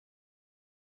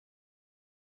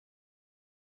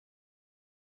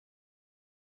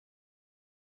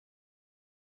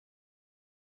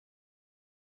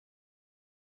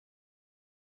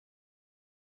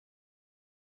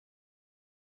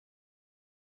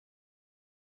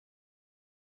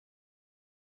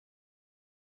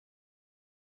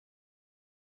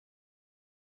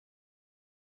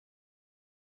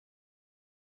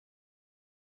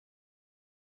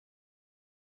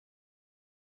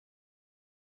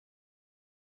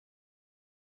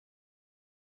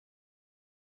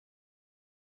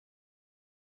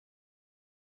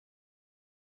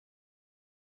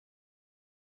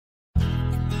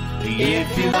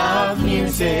If you love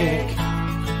music,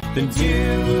 then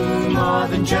do more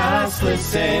than just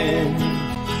listen.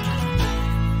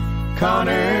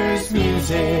 Connor's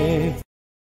Music.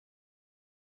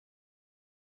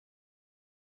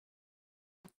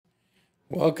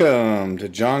 Welcome to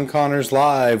John Connors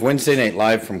Live, Wednesday night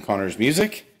live from Connors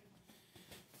Music.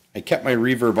 I kept my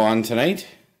reverb on tonight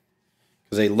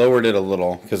because I lowered it a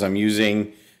little because I'm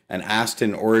using an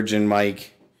Aston Origin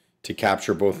mic to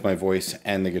capture both my voice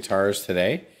and the guitars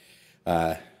today,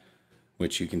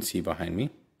 which you can see behind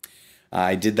me.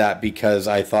 I did that because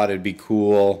I thought it'd be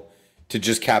cool to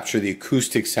just capture the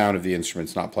acoustic sound of the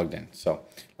instruments not plugged in. So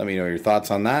let me know your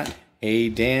thoughts on that. Hey,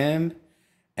 Dan.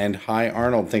 And hi,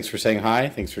 Arnold. Thanks for saying hi.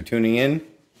 Thanks for tuning in.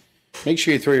 Make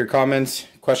sure you throw your comments,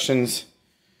 questions,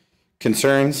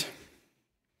 concerns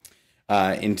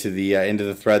into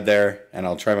the thread there, and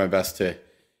I'll try my best to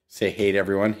say hey to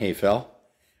everyone. Hey, Phil,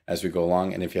 as we go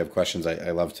along. And if you have questions,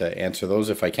 I love to answer those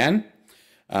if I can.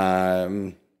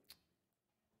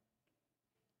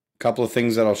 Couple of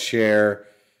things that I'll share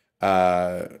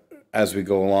as we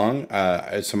go along.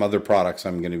 Some other products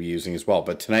I'm going to be using as well.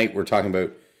 But tonight we're talking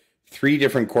about 3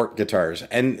 different Cort guitars,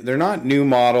 and they're not new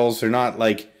models. They're not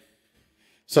like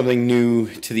something new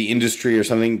to the industry or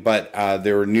something, but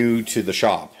they were new to the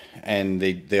shop, and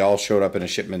they all showed up in a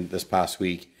shipment this past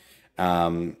week.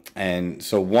 And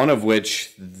so one of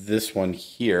which, this one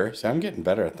here, so I'm getting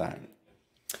better at that,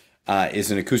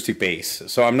 is an acoustic bass.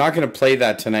 So I'm not going to play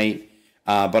that tonight,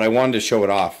 but I wanted to show it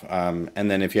off. And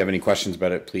then if you have any questions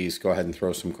about it, please go ahead and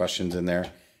throw some questions in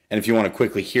there. And if you want to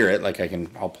quickly hear it, like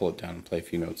I'll pull it down and play a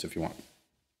few notes if you want.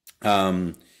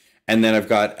 And then I've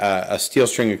got a steel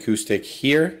string acoustic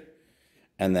here,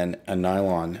 and then a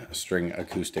nylon string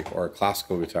acoustic or a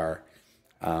classical guitar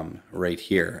right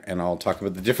here. And I'll talk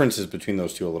about the differences between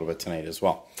those two a little bit tonight as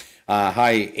well.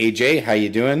 Hi, AJ, how you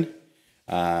doing?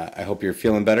 I hope you're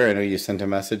feeling better. I know you sent a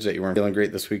message that you weren't feeling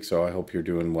great this week, so I hope you're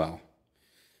doing well.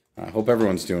 I hope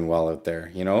everyone's doing well out there.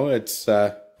 You know, it's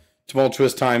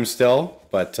tumultuous times still,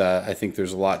 but I think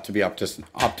there's a lot to be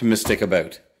optimistic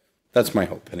about. That's my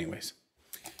hope, anyways.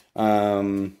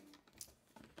 Yeah,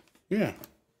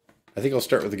 I think I'll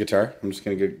start with the guitar. I'm just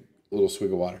going to get a little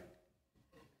swig of water.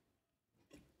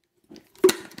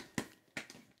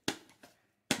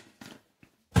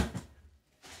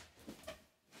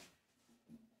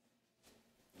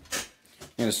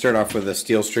 I'm going to start off with a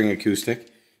steel string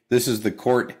acoustic. This is the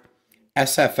Cort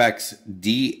SFX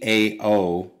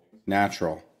DAO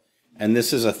Natural. And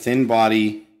this is a thin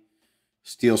body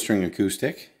steel string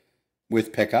acoustic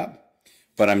with pickup.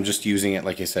 But I'm just using it,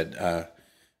 like I said,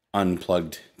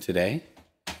 unplugged today.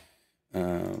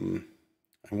 I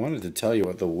wanted to tell you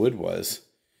what the wood was,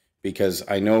 because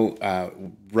I know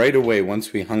right away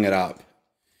once we hung it up,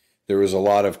 there was a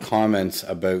lot of comments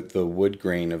about the wood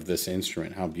grain of this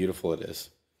instrument, how beautiful it is.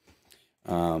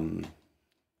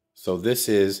 So this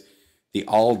is the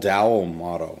All Dowel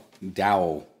model.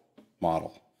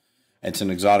 It's an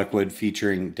exotic wood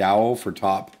featuring dowel for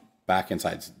top, back, and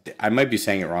sides. I might be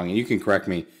saying it wrong, and you can correct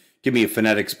me. Give me a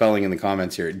phonetic spelling in the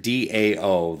comments here.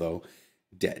 D-A-O, though.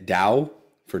 Dowel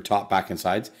for top, back, and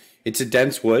sides. It's a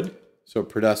dense wood, so it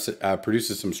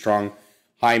produces some strong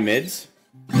high mids.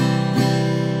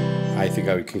 I think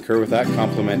I would concur with that,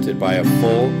 complemented by a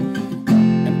full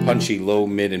and punchy low,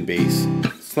 mid, and bass.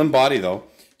 Slim body, though,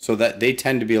 so that they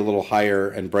tend to be a little higher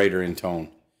and brighter in tone,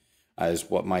 is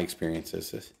what my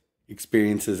experiences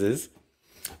is.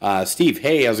 Steve,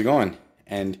 hey, how's it going?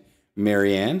 And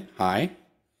Marianne, hi.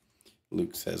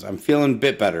 Luke says, I'm feeling a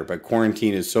bit better, but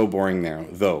quarantine is so boring there,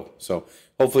 though. So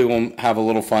hopefully we'll have a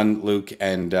little fun, Luke,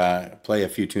 and play a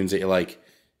few tunes that you like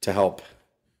to help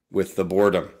with the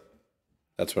boredom.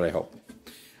 That's what I hope.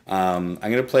 I'm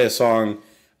going to play a song.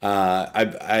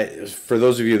 For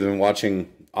those of you that have been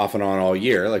watching off and on all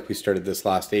year, like we started this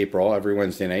last April, every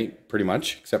Wednesday night, pretty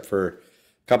much, except for a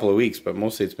couple of weeks, but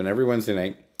mostly it's been every Wednesday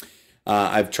night.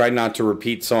 I've tried not to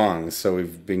repeat songs, so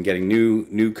we've been getting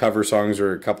new cover songs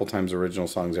or a couple times original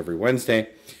songs every Wednesday.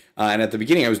 And at the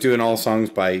beginning, I was doing all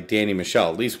songs by Danny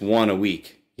Michel, at least one a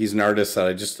week. He's an artist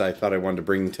that I thought I wanted to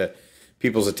bring to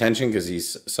people's attention because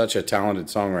he's such a talented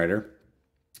songwriter.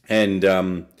 And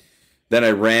then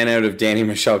I ran out of Danny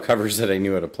Michel covers that I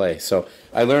knew how to play. So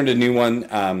I learned a new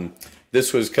one.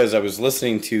 This was because I was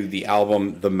listening to the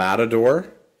album The Matador.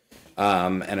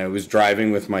 And I was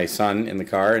driving with my son in the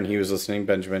car, and he was listening,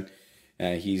 Benjamin.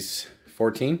 He's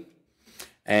 14.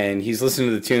 And he's listening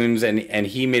to the tunes, and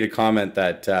he made a comment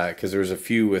that, because there was a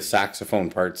few with saxophone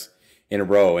parts in a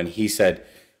row, and he said,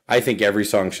 I think every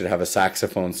song should have a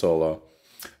saxophone solo.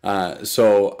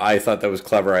 So I thought that was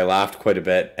clever. I laughed quite a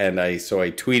bit, and I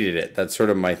tweeted it. That's sort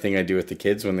of my thing I do with the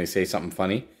kids when they say something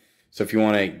funny. So if you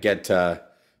want to get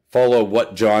follow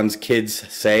what John's kids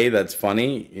say that's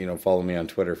funny, follow me on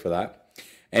Twitter for that.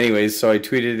 Anyways, so I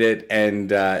tweeted it and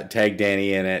tagged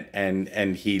Danny in it,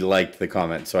 and he liked the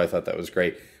comment. So I thought that was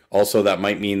great. Also, that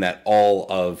might mean that all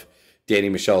of Danny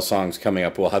Michelle's songs coming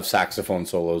up will have saxophone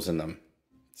solos in them.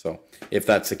 So if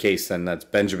that's the case, then that's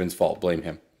Benjamin's fault. Blame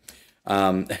him.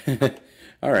 All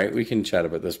right, we can chat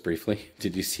about this briefly.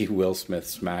 Did you see Will Smith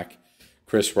smack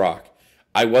Chris Rock?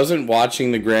 I wasn't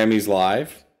watching the Grammys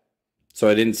live, so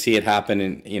I didn't see it happen,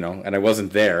 and I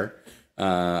wasn't there.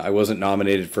 I wasn't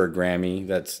nominated for a Grammy.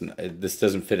 This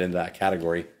doesn't fit into that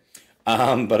category.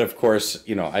 But of course,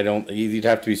 I don't. You'd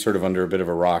have to be sort of under a bit of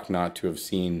a rock not to have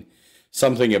seen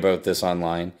something about this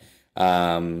online.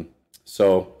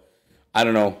 So I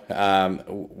don't know.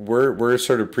 We're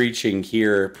sort of preaching,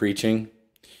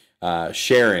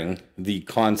 sharing the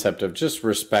concept of just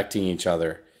respecting each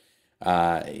other.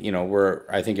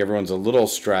 I think everyone's a little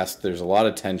stressed. There's a lot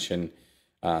of tension.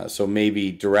 So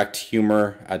maybe direct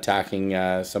humor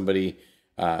attacking somebody,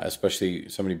 especially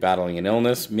somebody battling an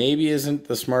illness, maybe isn't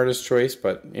the smartest choice,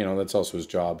 but that's also his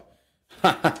job.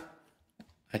 I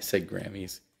said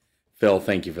Grammys. Phil,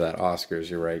 thank you for that. Oscars,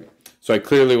 you're right. So I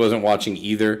clearly wasn't watching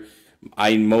either.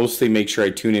 I mostly make sure I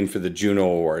tune in for the Juno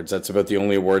Awards. That's about the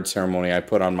only award ceremony I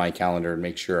put on my calendar and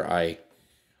make sure I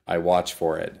watch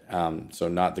for it. So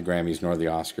not the Grammys nor the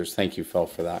Oscars. Thank you, Phil,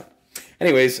 for that.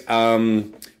 Anyways,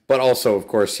 but also, of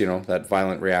course, that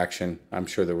violent reaction. I'm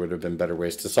sure there would have been better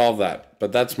ways to solve that.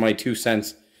 But that's my 2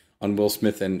 cents on Will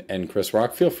Smith and Chris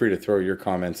Rock. Feel free to throw your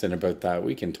comments in about that.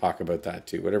 We can talk about that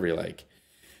too, whatever you like.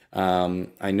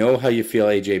 I know how you feel,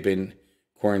 AJ. Been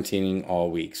quarantining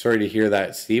all week. Sorry to hear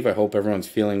that, Steve. I hope everyone's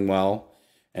feeling well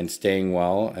and staying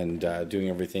well and doing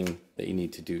everything that you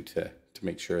need to do to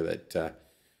make sure that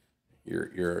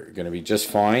you're going to be just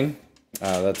fine.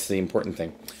 That's the important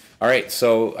thing. All right,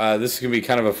 so this is going to be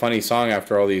kind of a funny song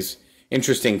after all these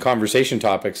interesting conversation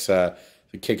topics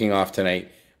kicking off tonight.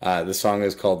 The song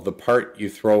is called "The Part You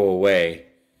Throw Away."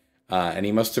 And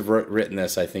he must have written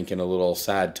this, I think, in a little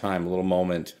sad time, a little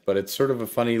moment. But it's sort of a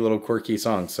funny little quirky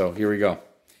song. So here we go.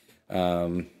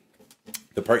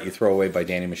 "The Part You Throw Away" by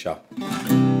Danny Michelle.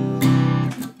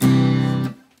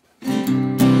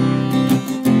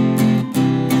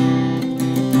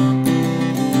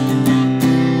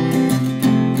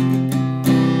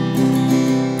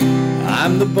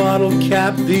 I'm the bottle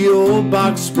cap, the old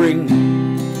box spring.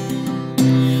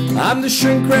 I'm the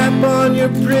shrink wrap on your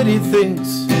pretty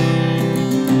things.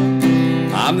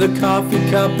 I'm the coffee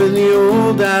cup in the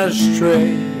old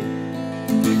ashtray.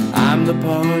 I'm the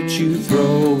part you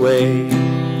throw away.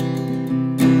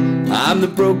 I'm the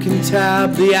broken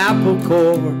tab, the apple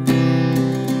core.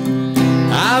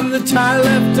 I'm the tire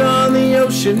left on the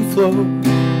ocean floor.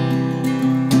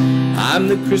 I'm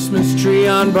the Christmas tree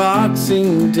on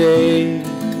Boxing Day.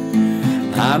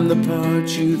 I'm the part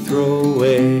you throw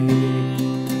away.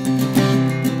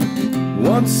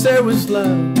 Once there was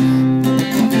love,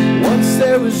 once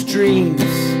there was dreams,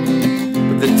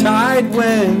 but the tide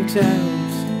went out.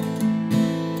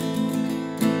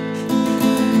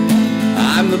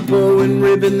 I'm the bow and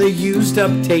ribbon, the used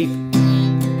up tape.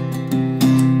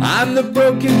 I'm the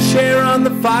broken chair on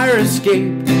the fire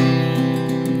escape.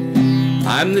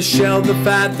 I'm the shell, the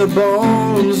fat, the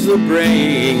bones, the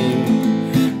brain.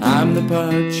 I'm the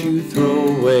part you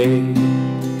throw away.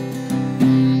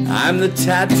 I'm the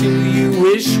tattoo you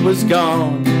wish was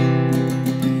gone.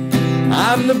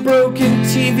 I'm the broken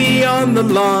TV on the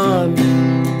lawn.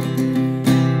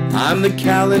 I'm the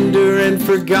calendar and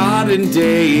forgotten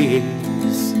days.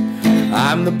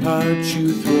 I'm the part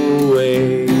you throw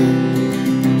away.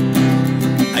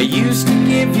 I used to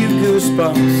give you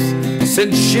goosebumps,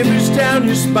 send shivers down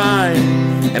your spine,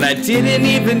 and I didn't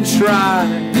even try.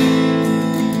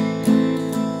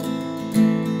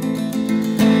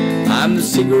 I'm the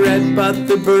cigarette butt,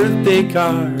 the birthday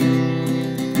card,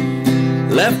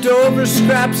 leftover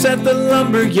scraps at the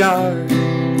lumber yard.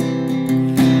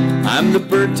 I'm the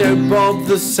burnt out bulb,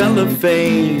 the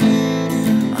cellophane.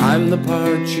 I'm the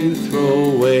part you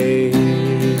throw away.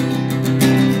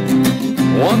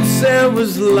 Once there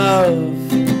was love,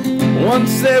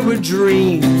 once there were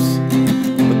dreams,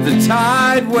 but the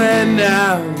tide went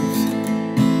out.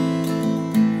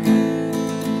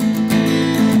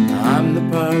 I'm the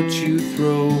part you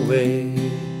throw away.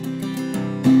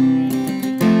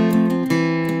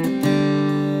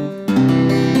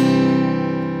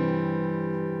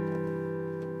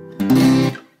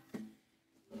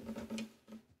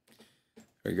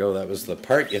 There you go. That was "The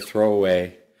Part You Throw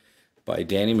Away" by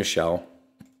Danny Michelle.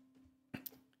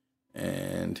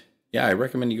 yeah, I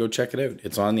recommend you go check it out.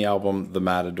 It's on the album The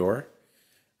Matador.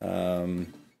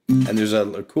 And there's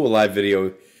a cool live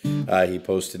video he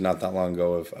posted not that long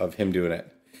ago of him doing it.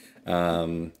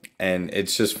 And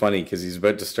it's just funny because he's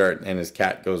about to start and his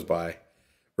cat goes by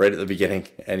right at the beginning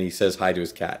and he says hi to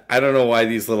his cat. I don't know why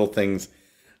these little things,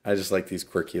 I just like these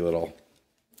quirky little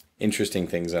interesting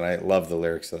things, and I love the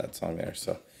lyrics of that song there.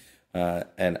 So,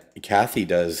 and Kathy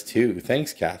does too.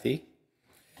 Thanks, Kathy.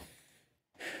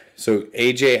 So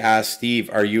AJ asked Steve,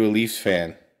 "Are you a Leafs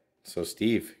fan?" So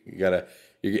Steve,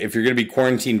 if you're gonna be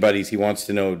quarantine buddies, he wants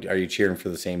to know, are you cheering for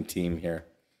the same team here?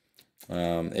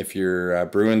 If you're a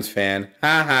Bruins fan,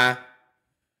 haha.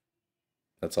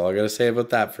 That's all I gotta say about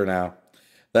that for now.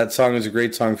 That song is a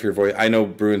great song for your voice. I know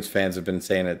Bruins fans have been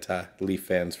saying it to Leaf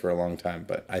fans for a long time,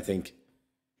 but I think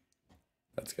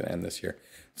that's going to end this year.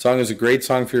 Song is a great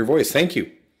song for your voice. Thank you.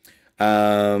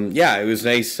 Yeah, it was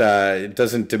nice. It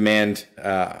doesn't demand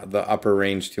the upper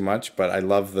range too much, but I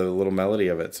love the little melody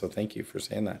of it. So thank you for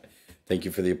saying that. Thank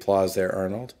you for the applause there,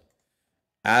 Arnold.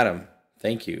 Adam,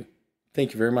 thank you.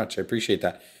 Thank you very much. I appreciate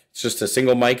that. It's just a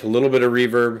single mic, a little bit of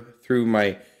reverb through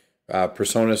my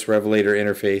Presonus Revelator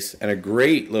interface, and a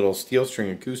great little steel string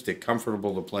acoustic,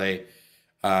 comfortable to play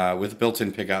with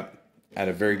built-in pickup at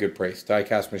a very good price.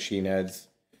 Die-cast machine heads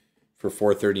for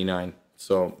 $439.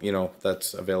 So, you know,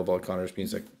 that's available at Connor's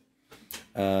Music.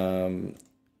 Thank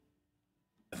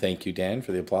you, Dan,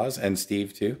 for the applause, and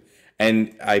Steve, too.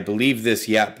 And I believe this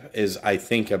yep is, I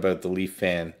think, about the Leaf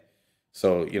fan.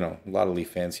 So, you know, a lot of Leaf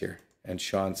fans here. And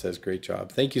Sean says, great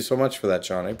job. Thank you so much for that,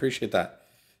 Sean. I appreciate that.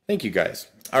 Thank you, guys.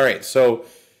 All right, so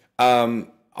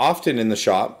often in the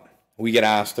shop, we get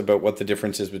asked about what the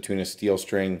difference is between a steel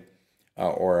string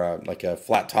or like a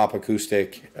flat top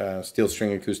acoustic, steel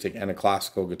string acoustic, and a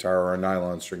classical guitar or a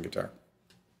nylon string guitar.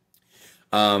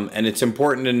 And it's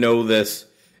important to know this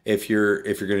if you're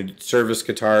going to service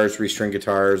guitars, restring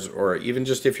guitars, or even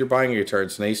just if you're buying a guitar.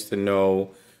 It's nice to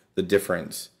know the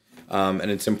difference, and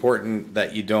it's important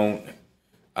that you don't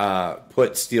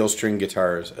put steel string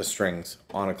guitars as strings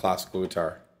on a classical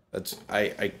guitar.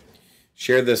 I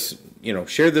share this,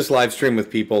 share this live stream with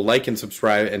people, like and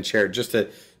subscribe and share, just to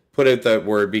put out that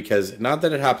word, because not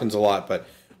that it happens a lot, but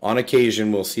on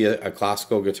occasion we'll see a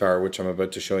classical guitar, which I'm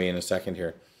about to show you in a second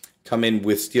here, come in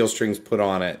with steel strings put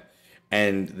on it,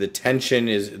 and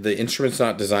the instrument's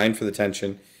not designed for the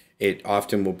tension. It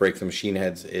often will break the machine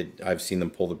heads. I've seen them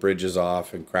pull the bridges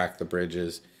off and crack the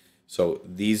bridges. So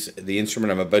the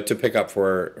instrument I'm about to pick up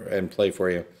for and play for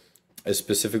you is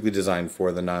specifically designed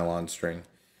for the nylon string.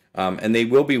 And they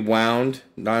will be wound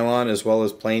nylon as well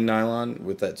as plain nylon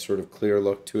with that sort of clear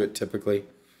look to it typically.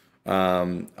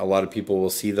 A lot of people will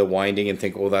see the winding and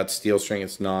think, oh, that's steel string.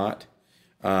 It's not.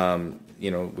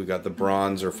 We got the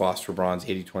bronze or phosphor bronze,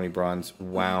 80/20 bronze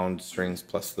wound strings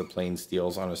plus the plain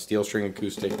steels on a steel string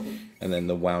acoustic, and then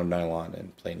the wound nylon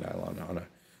and plain nylon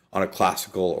on a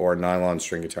classical or nylon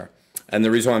string guitar. And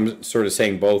the reason why I'm sort of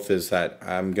saying both is that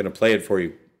I'm going to play it for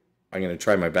you. I'm going to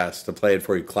try my best to play it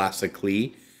for you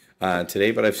classically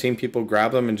today, but I've seen people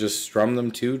grab them and just strum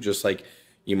them too, just like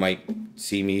you might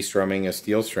see me strumming a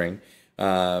steel string,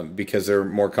 because they're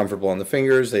more comfortable on the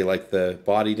fingers. They like the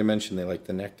body dimension. They like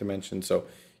the neck dimension. So,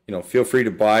 feel free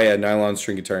to buy a nylon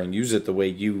string guitar and use it the way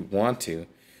you want to,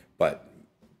 but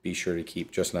be sure to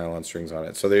keep just nylon strings on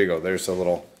it. So there you go. There's a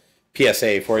little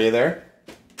PSA for you there.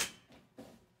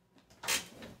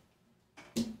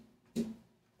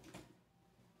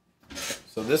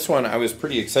 So this one I was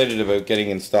pretty excited about getting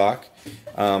in stock.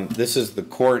 This is the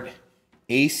Cort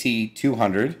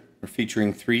AC200. We're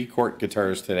featuring 3 Cort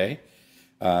guitars today.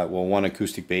 One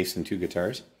acoustic bass and 2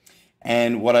 guitars.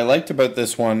 And what I liked about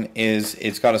this one is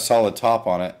it's got a solid top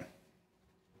on it.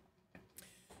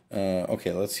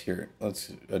 Okay, let's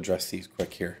address these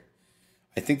quick here.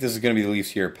 I think this is going to be the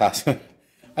Leafs year.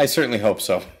 I certainly hope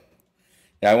so.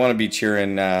 Yeah, I want to be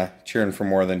cheering for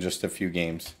more than just a few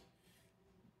games.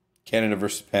 Canada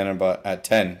versus Panama at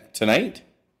 10 tonight.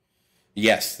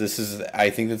 Yes, I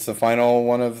think that's the final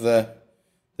one of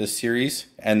this series,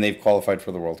 and they've qualified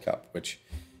for the World Cup, which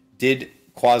did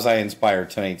quasi-inspire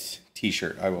tonight's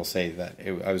T-shirt. I will say that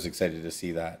I was excited to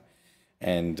see that,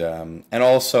 and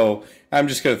also I'm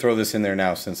just going to throw this in there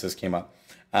now since this came up.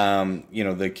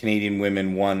 The Canadian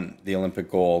women won the Olympic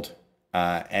gold,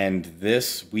 and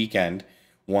this weekend,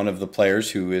 one of the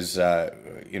players who is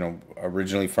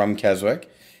originally from Keswick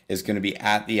is going to be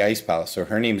at the Ice Palace. So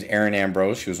her name's Erin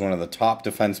Ambrose. She was one of the top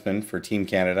defensemen for Team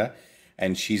Canada,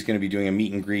 and she's going to be doing a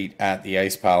meet and greet at the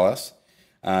Ice Palace.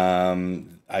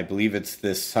 I believe it's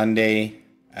this Sunday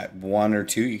at 1 or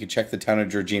 2. You can check the Town of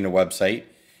Georgina website,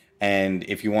 and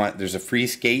if you want, there's a free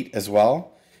skate as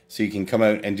well, so you can come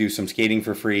out and do some skating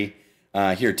for free.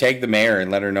 Here, tag the mayor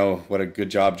and let her know what a good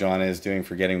job John is doing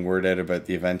for getting word out about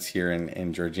the events here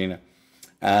in Georgina.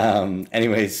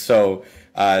 Anyways, so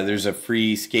there's a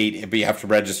free skate, but you have to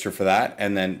register for that.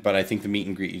 And then, but I think the meet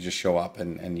and greet, you just show up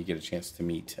and you get a chance to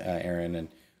meet Erin. And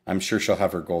I'm sure she'll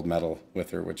have her gold medal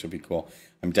with her, which will be cool.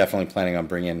 I'm definitely planning on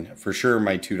bringing, for sure,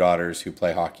 my 2 daughters who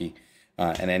play hockey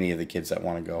and any of the kids that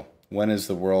want to go. When is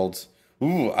the World's?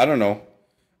 Ooh, I don't know.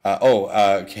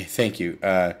 Okay, thank you.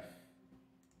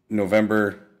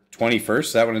 November 21st,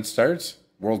 is that when it starts?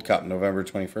 World Cup, November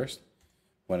 21st.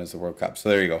 When is the World Cup? So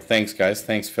there you go. Thanks, guys.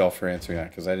 Thanks, Phil, for answering that,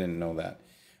 because I didn't know that.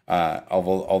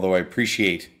 Although I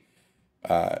appreciate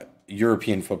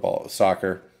European football,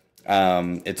 soccer,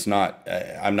 it's not.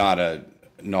 I'm not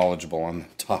knowledgeable on the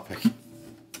topic.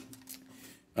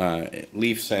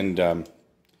 Leafs and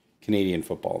Canadian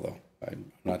football, though.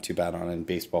 I'm not too bad on it. And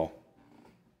baseball,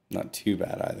 not too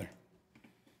bad either.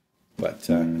 But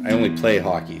I only play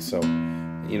hockey, so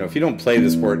if you don't play the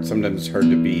sport, sometimes it's hard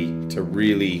to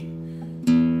really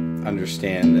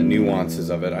understand the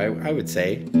nuances of it. I would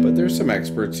say, but there's some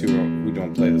experts who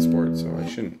don't play the sport, so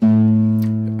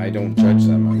I don't judge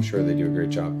them. I'm sure they do a great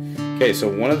job. Okay, so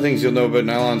one of the things you'll know about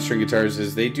nylon string guitars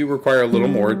is they do require a little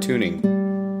more tuning.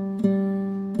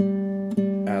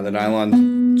 The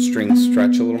nylon strings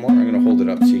stretch a little more. I'm going to hold it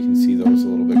up so you can see those a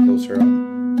little bit closer up.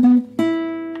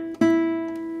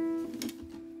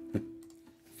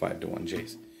 5-to-1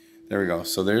 J's. There we go.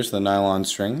 So there's the nylon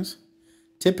strings.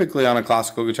 Typically on a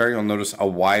classical guitar, you'll notice a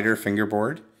wider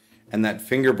fingerboard, and that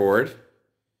fingerboard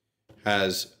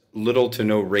has little to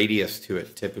no radius to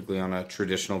it. Typically on a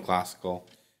traditional classical,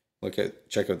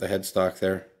 check out the headstock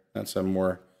there. That's a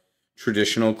more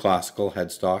traditional classical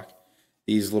headstock.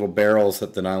 These little barrels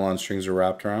that the nylon strings are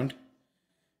wrapped around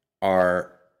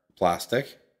are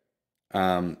plastic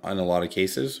in a lot of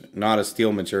cases, not a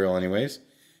steel material anyways.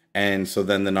 And so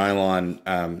then the nylon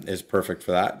is perfect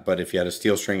for that. But if you had a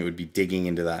steel string, it would be digging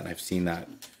into that. And I've seen that.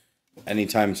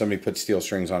 Anytime somebody puts steel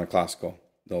strings on a classical,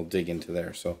 they'll dig into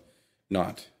there. So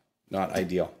not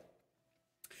ideal.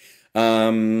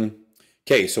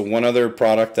 Okay, so one other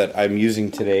product that I'm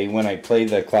using today when I play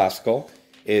the classical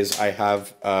is I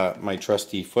have my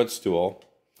trusty footstool.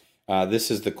 This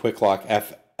is the Quick Lock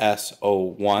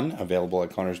FS01, available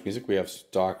at Connor's Music. We have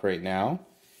stock right now.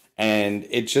 And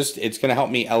it's going to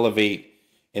help me elevate,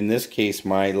 in this case,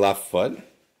 my left foot.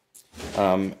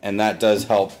 And that does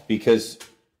help because,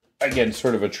 again,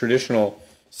 sort of a traditional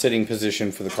sitting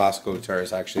position for the classical guitar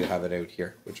is actually have it out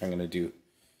here, which I'm going to do,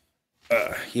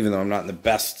 even though I'm not in the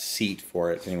best seat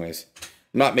for it. Anyways,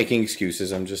 I'm not making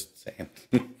excuses. I'm just saying.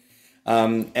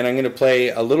 And I'm going to play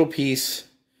a little piece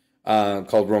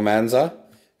called Romanza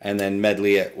and then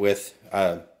medley it with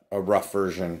a rough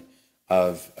version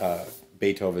of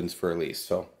Beethoven's Für Elise.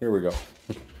 So here we go.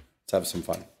 Let's have some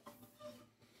fun.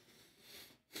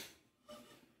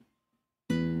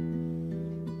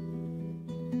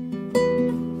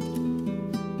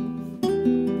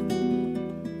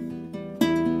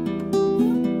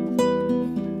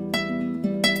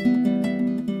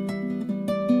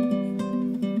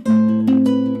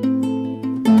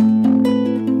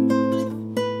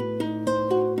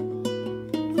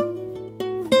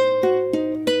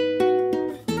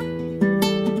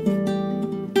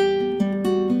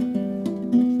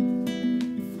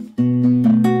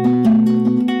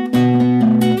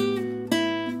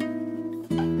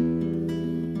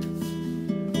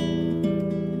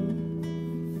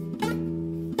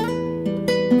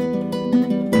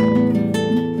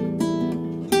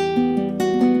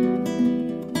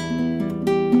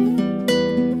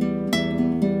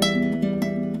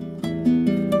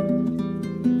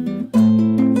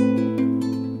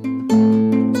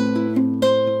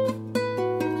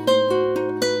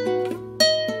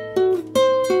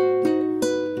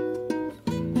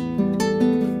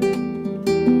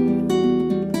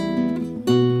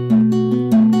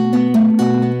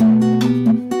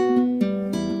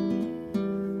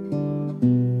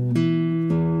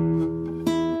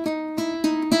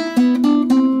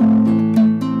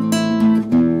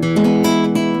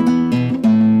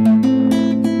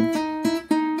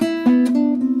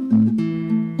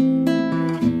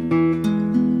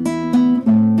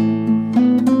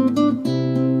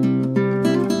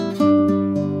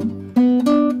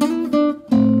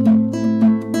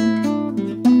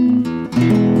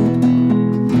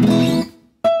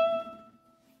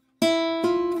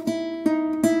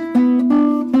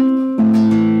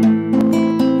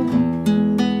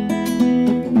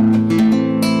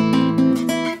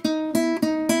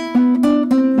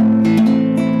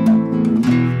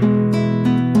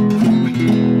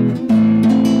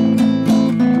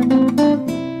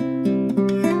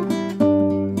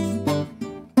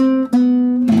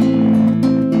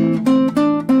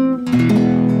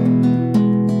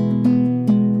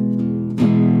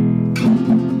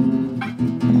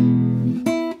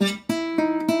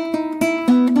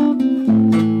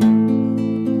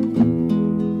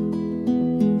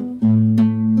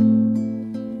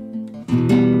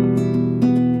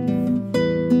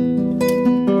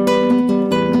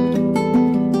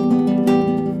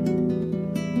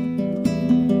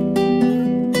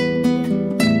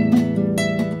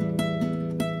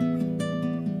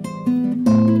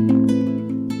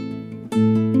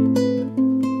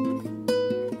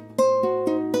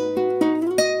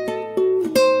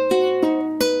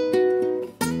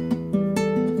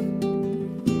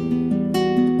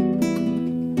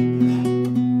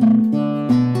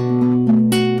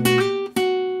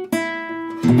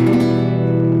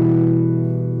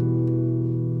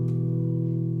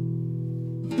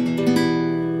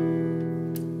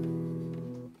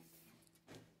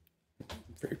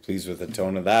 pleased with the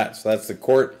tone of that. So that's the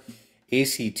Cort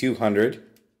AC200.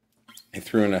 I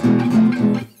threw in a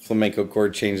flamenco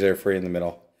chord change there for you in the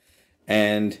middle.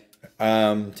 And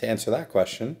to answer that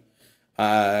question,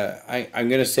 I'm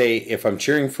going to say if I'm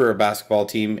cheering for a basketball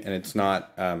team and it's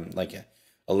not like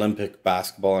Olympic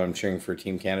basketball and I'm cheering for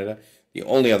Team Canada, the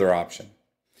only other option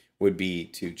would be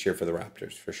to cheer for the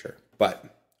Raptors for sure. But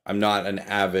I'm not an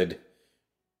avid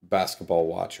basketball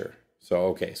watcher. So,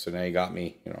 okay, so now you got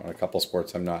me, you know, in a couple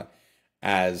sports I'm not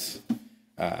as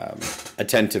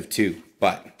attentive to.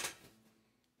 But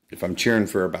if I'm cheering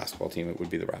for a basketball team, it would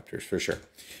be the Raptors for sure.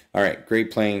 All right, great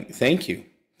playing. Thank you.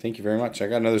 Thank you very much. I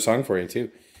got another song for you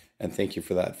too. And thank you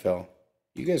for that, Phil.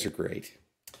 You guys are great.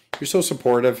 You're so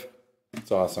supportive.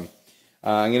 It's awesome.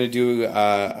 I'm going to do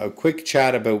a quick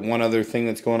chat about one other thing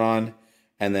that's going on,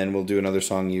 and then we'll do another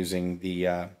song using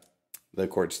the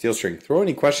Cort steel string. Throw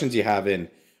any questions you have in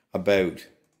about,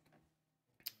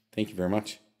 thank you very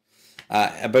much,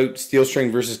 about steel string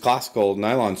versus classical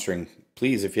nylon string.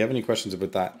 Please, if you have any questions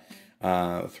about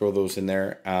that, throw those in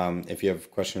there. If you have a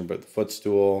question about the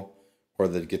footstool or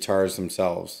the guitars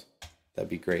themselves, that'd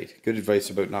be great. Good advice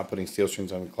about not putting steel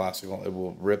strings on classical. It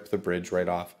will rip the bridge right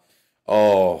off.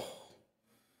 Oh,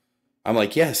 I'm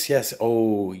like, yes.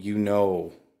 Oh, you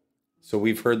know. So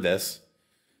we've heard this.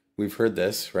 We've heard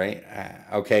this, right?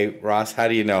 Okay, Ross, how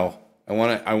do you know?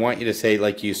 I want you to say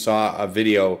like you saw a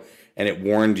video and it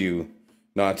warned you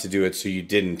not to do it, so you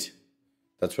didn't.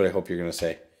 That's what I hope you're going to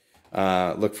say.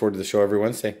 Look forward to the show every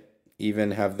Wednesday.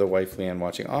 Even have the wife Leanne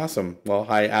watching. Awesome. Well,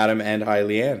 hi Adam and hi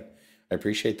Leanne. I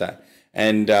appreciate that.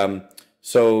 And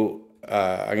so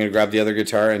I'm going to grab the other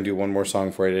guitar and do one more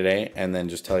song for you today, and then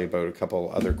just tell you about a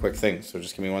couple other quick things. So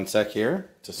just give me one sec here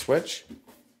to switch.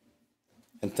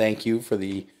 And thank you for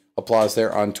the applause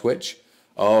there on Twitch.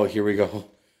 Oh, here we go.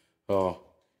 Oh,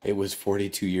 it was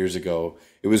 42 years ago.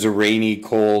 It was a rainy,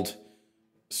 cold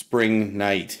spring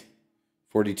night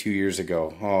 42 years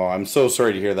ago. Oh, I'm so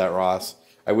sorry to hear that, Ross.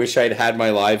 I wish I'd had my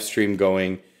live stream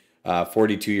going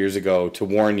 42 years ago to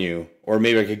warn you. Or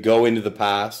maybe I could go into the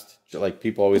past. Like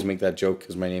people always make that joke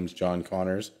because my name's John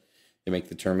Connors. They make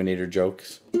the Terminator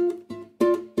jokes.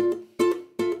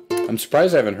 I'm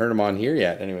surprised I haven't heard him on here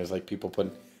yet. Anyways, like people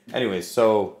put... Anyways,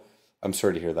 so I'm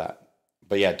sorry to hear that.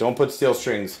 But yeah, don't put steel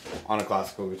strings on a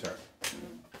classical guitar.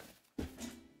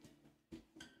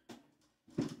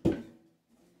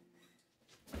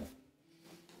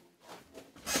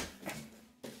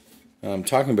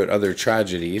 Talking about other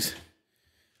tragedies,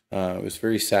 it was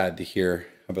very sad to hear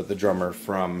about the drummer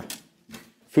from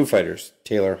Foo Fighters,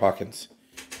 Taylor Hawkins.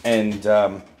 And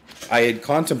I had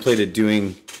contemplated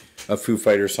doing a Foo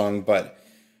Fighters song, but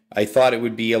I thought it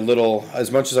would be a little,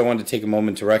 as much as I wanted to take a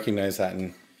moment to recognize that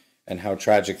and how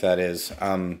tragic that is,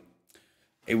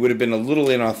 it would have been a little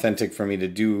inauthentic for me to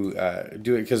do it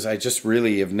because I just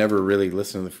really have never really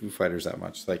listened to the Foo Fighters that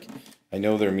much. Like, I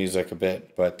know their music a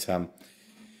bit, but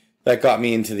that got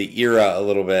me into the era a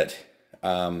little bit,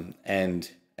 and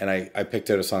I picked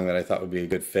out a song that I thought would be a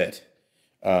good fit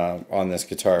on this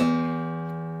guitar.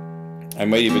 I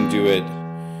might even do it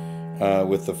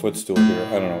with the footstool here.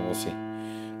 I don't know. We'll see.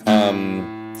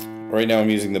 Right now I'm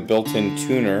using the built-in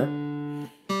tuner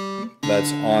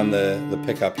that's on the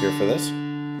pickup here for this.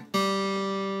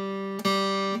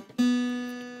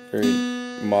 Very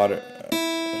moderate,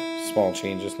 small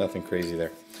changes, nothing crazy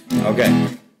there. Okay.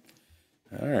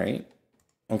 All right.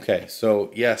 Okay.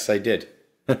 So yes, I did.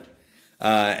 So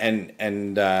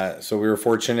we were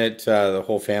fortunate. The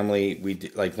whole family. We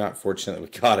did, like, not fortunate that we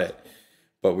got it,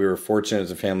 but we were fortunate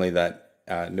as a family that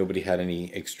nobody had any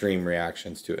extreme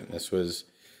reactions to it. And this was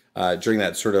during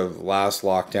that sort of last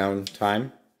lockdown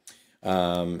time.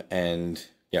 And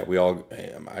yeah, we all,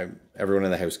 everyone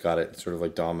in the house got it, sort of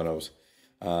like dominoes.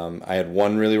 I had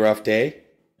one really rough day,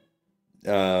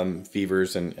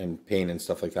 fevers and pain and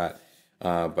stuff like that.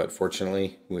 But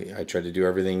fortunately, I tried to do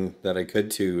everything that I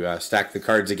could to stack the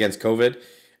cards against COVID.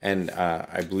 And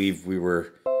I believe we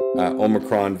were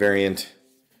Omicron variant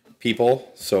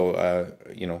people. So,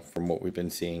 from what we've been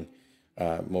seeing,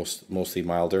 mostly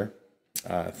milder,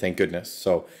 thank goodness.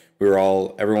 So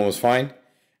everyone was fine.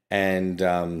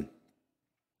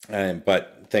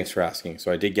 But thanks for asking.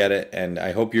 So I did get it, and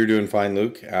I hope you're doing fine,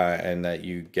 Luke, and that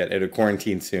you get out of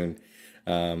quarantine soon.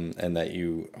 And that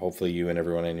hopefully you and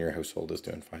everyone in your household is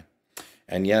doing fine.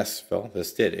 And yes, Phil,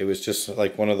 it was just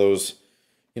like one of those,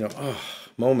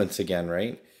 moments again,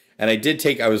 right? And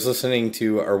I was listening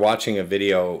to or watching a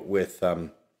video with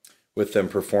them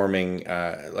performing,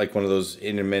 like one of those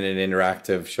intermittent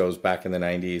interactive shows back in the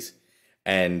 90s.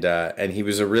 And he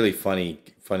was a really funny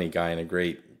guy and a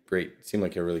great, seemed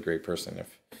like a really great person.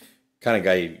 Kind of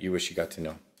guy you wish you got to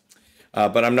know.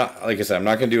 But I'm not, like I said, I'm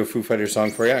not going to do a Foo Fighters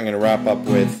song for you. I'm going to wrap up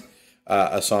with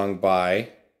a song by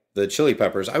the Chili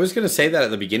Peppers. I was going to say that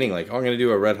at the beginning, like, oh, I'm going to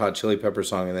do a Red Hot Chili Pepper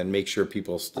song and then make sure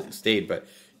people stayed. But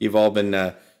you've all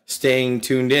been staying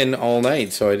tuned in all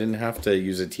night, so I didn't have to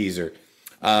use a teaser.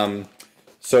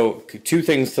 So 2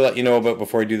 things to let you know about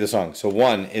before I do the song. So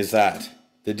one is that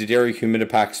the D'Addario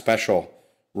Humidipack Special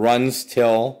runs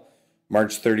till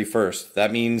March 31st.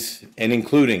 That means, and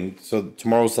including, so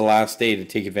tomorrow's the last day to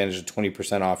take advantage of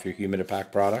 20% off your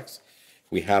Humidipack products.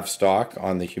 We have stock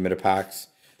on the Humidipacks,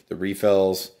 the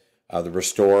refills, the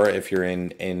Restore if you're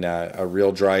in a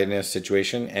real dryness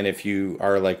situation. And if you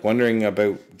are like wondering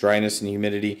about dryness and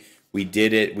humidity, we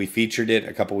featured it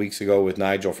a couple weeks ago with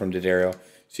Nigel from D'Addario.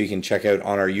 So you can check out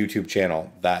on our YouTube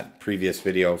channel that previous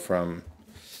video from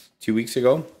 2 weeks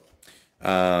ago,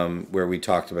 where we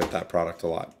talked about that product a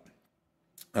lot.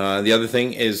 The other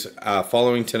thing is,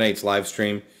 following tonight's live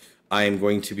stream, I am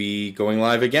going to be going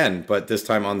live again, but this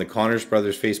time on the Connors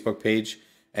Brothers Facebook page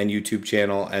and YouTube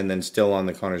channel, and then still on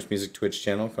the Connors Music Twitch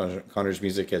channel. Connors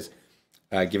Music has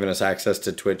given us access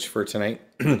to Twitch for tonight.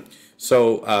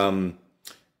 So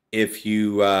if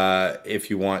you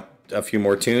want a few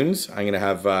more tunes, I'm going to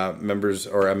have members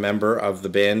or a member of the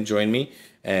band join me,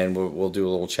 and we'll do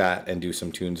a little chat and do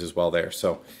some tunes as well there.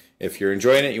 So if you're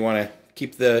enjoying it, you want to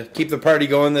keep the party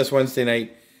going this Wednesday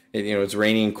night. It's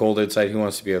rainy and cold outside. Who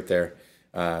wants to be out there?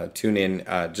 Tune in.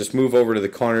 Just move over to the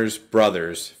Connors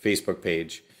Brothers Facebook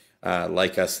page,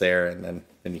 like us there, and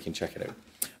then you can check it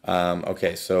out.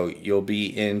 Okay, so you'll be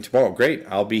in tomorrow. Great.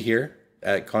 I'll be here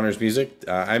at Connors Music.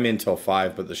 I'm in till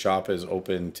 5, but the shop is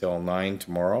open till 9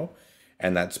 tomorrow,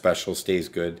 and that special stays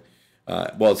good.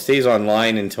 Well, it stays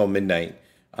online until midnight,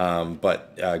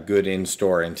 but good in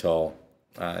store until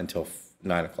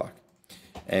 9 o'clock.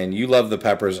 And you love the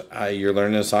Peppers. You're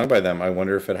learning a song by them. I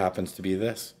wonder if it happens to be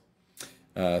this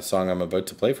song I'm about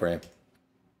to play for you.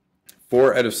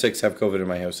 4 out of 6 have COVID in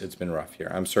my house. It's been rough here.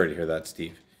 I'm sorry to hear that,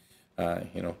 Steve.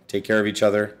 Take care of each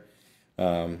other.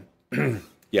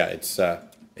 Yeah,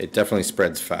 it definitely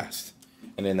spreads fast.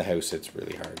 And in the house, it's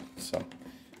really hard. So,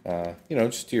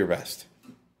 just do your best.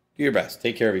 Do your best.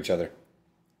 Take care of each other.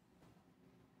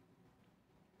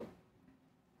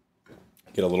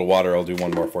 Get a little water. I'll do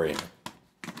one more for you.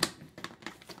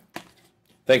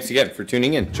 Thanks again for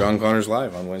tuning in. John Connors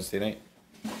Live on Wednesday night.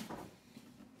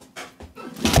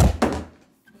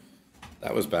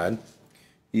 That was bad.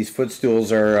 These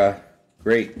footstools are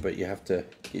great, but you have to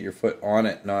get your foot on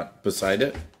it, not beside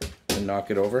it, and knock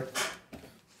it over.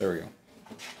 There we go.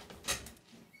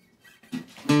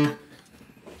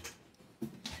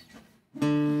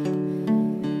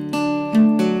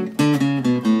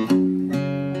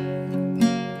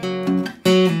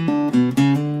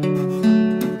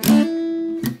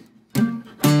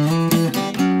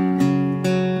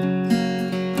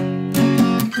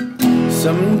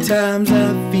 Sometimes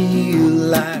I feel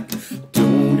like I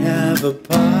don't have a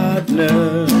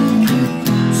partner.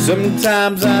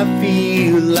 Sometimes I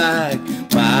feel like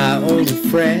my only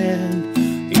friend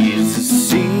is the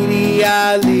city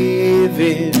I live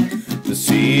in, the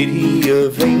city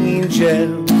of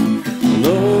angels.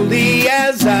 Lonely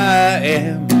as I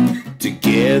am,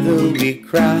 together we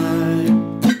cry.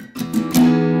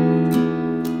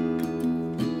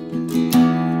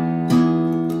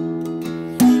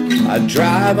 I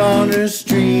drive on her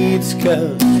streets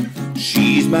 'cause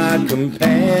she's my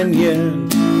companion.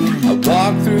 I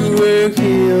walk through her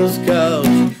hills 'cause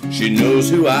she knows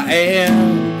who I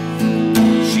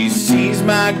am. She sees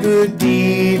my good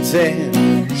deeds and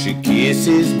she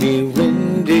kisses me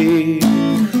windy.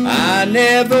 I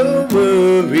never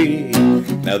worry,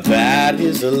 now that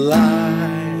is a lie.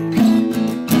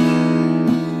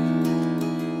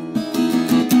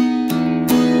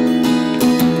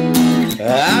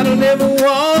 I don't ever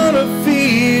wanna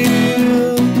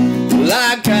feel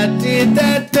like I did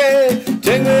that day.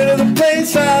 Take me to the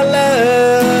place I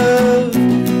love,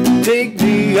 take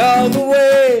me all the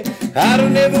way. I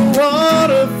don't ever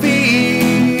wanna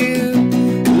feel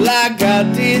like I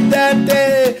did that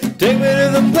day. Take me to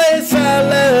the place I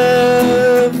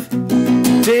love,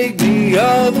 take me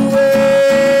all the way.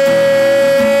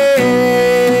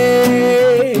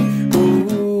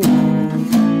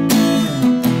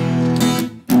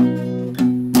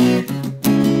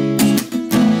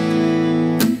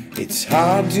 It's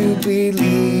hard to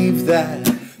believe that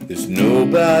there's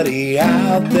nobody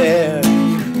out there.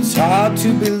 It's hard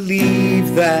to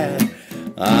believe that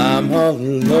I'm all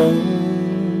alone.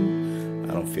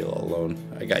 I don't feel all alone.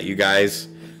 I got you guys.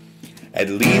 At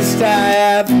least I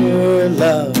have her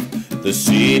love, the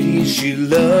city she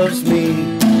loves me.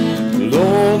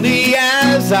 lonely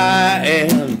as I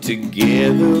am,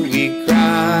 together we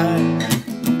cry.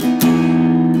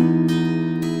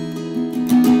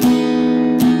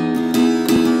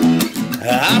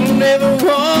 I don't ever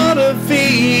wanna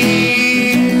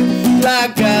feel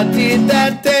like I did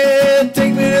that day.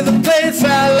 Take me to the place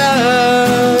I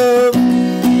love,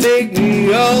 take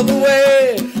me all the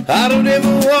way. I don't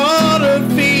ever wanna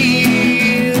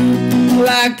feel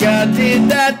like I did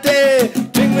that day.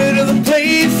 Take me to the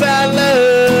place I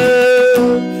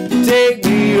love, take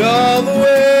me all the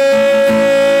way.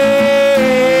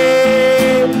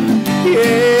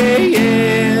 Yeah,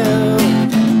 yeah.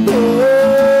 Oh,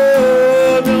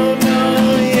 no, no,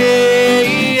 yeah,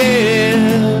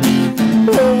 yeah.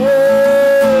 Oh,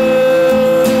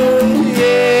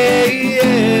 yeah,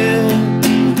 yeah.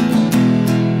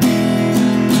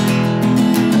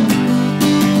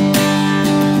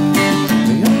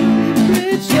 The only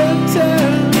bridge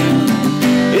uptown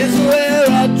is where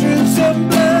I drew some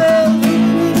blood,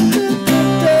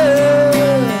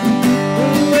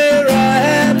 where I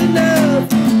had enough.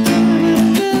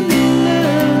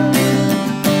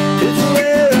 It's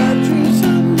where I drew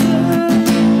some blood.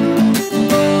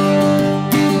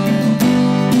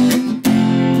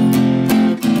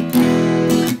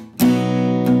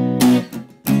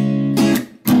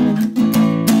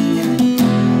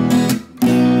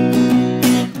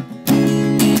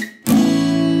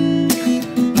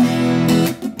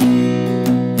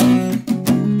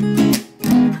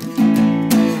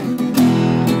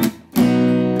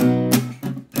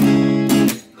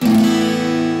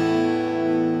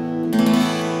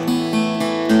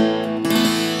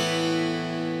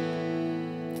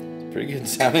 Pretty good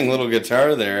sounding little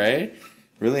guitar there, eh?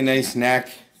 Really nice neck,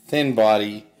 thin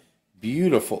body,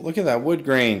 beautiful. Look at that wood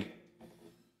grain.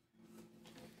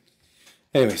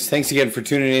 Anyways, thanks again for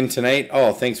tuning in tonight.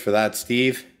 Oh, thanks for that,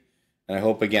 Steve. And I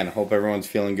hope everyone's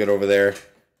feeling good over there.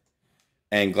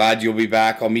 And glad you'll be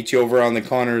back. I'll meet you over on the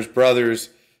Connors Brothers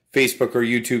Facebook or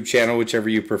YouTube channel, whichever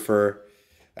you prefer.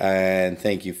 And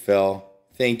thank you, Phil.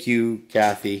 Thank you,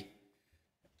 Kathy.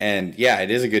 And yeah,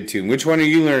 it is a good tune. Which one are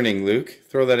you learning, Luke?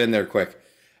 Throw that in there quick.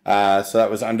 So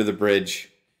that was Under the Bridge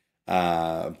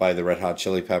by the Red Hot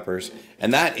Chili Peppers.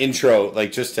 And that intro,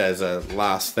 like just as a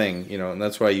last thing, you know, and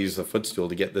that's why I use the footstool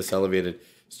to get this elevated,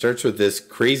 starts with this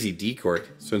crazy D chord.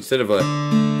 So instead of a,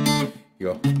 you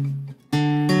go.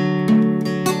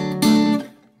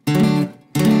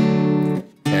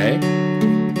 Okay.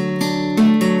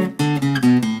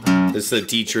 This is the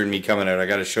teacher and me coming out. I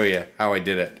got to show you how I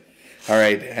did it. All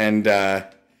right, and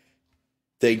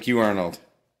thank you, Arnold.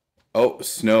 Oh,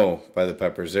 Snow by the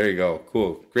Peppers. There you go.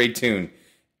 Cool. Great tune.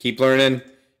 Keep learning.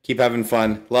 Keep having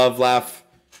fun. Love, laugh,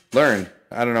 learn.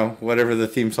 I don't know, whatever the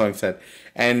theme song said.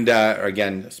 And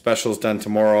again, specials done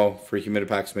tomorrow for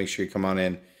Humidipacks. Make sure you come on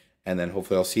in. And then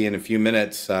hopefully I'll see you in a few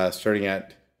minutes, starting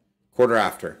at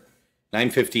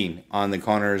 9:15 on the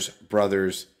Connors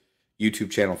Brothers YouTube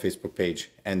channel, Facebook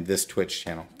page, and this Twitch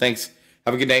channel. Thanks.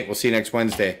 Have a good night. We'll see you next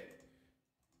Wednesday.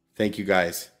 Thank you,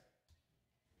 guys.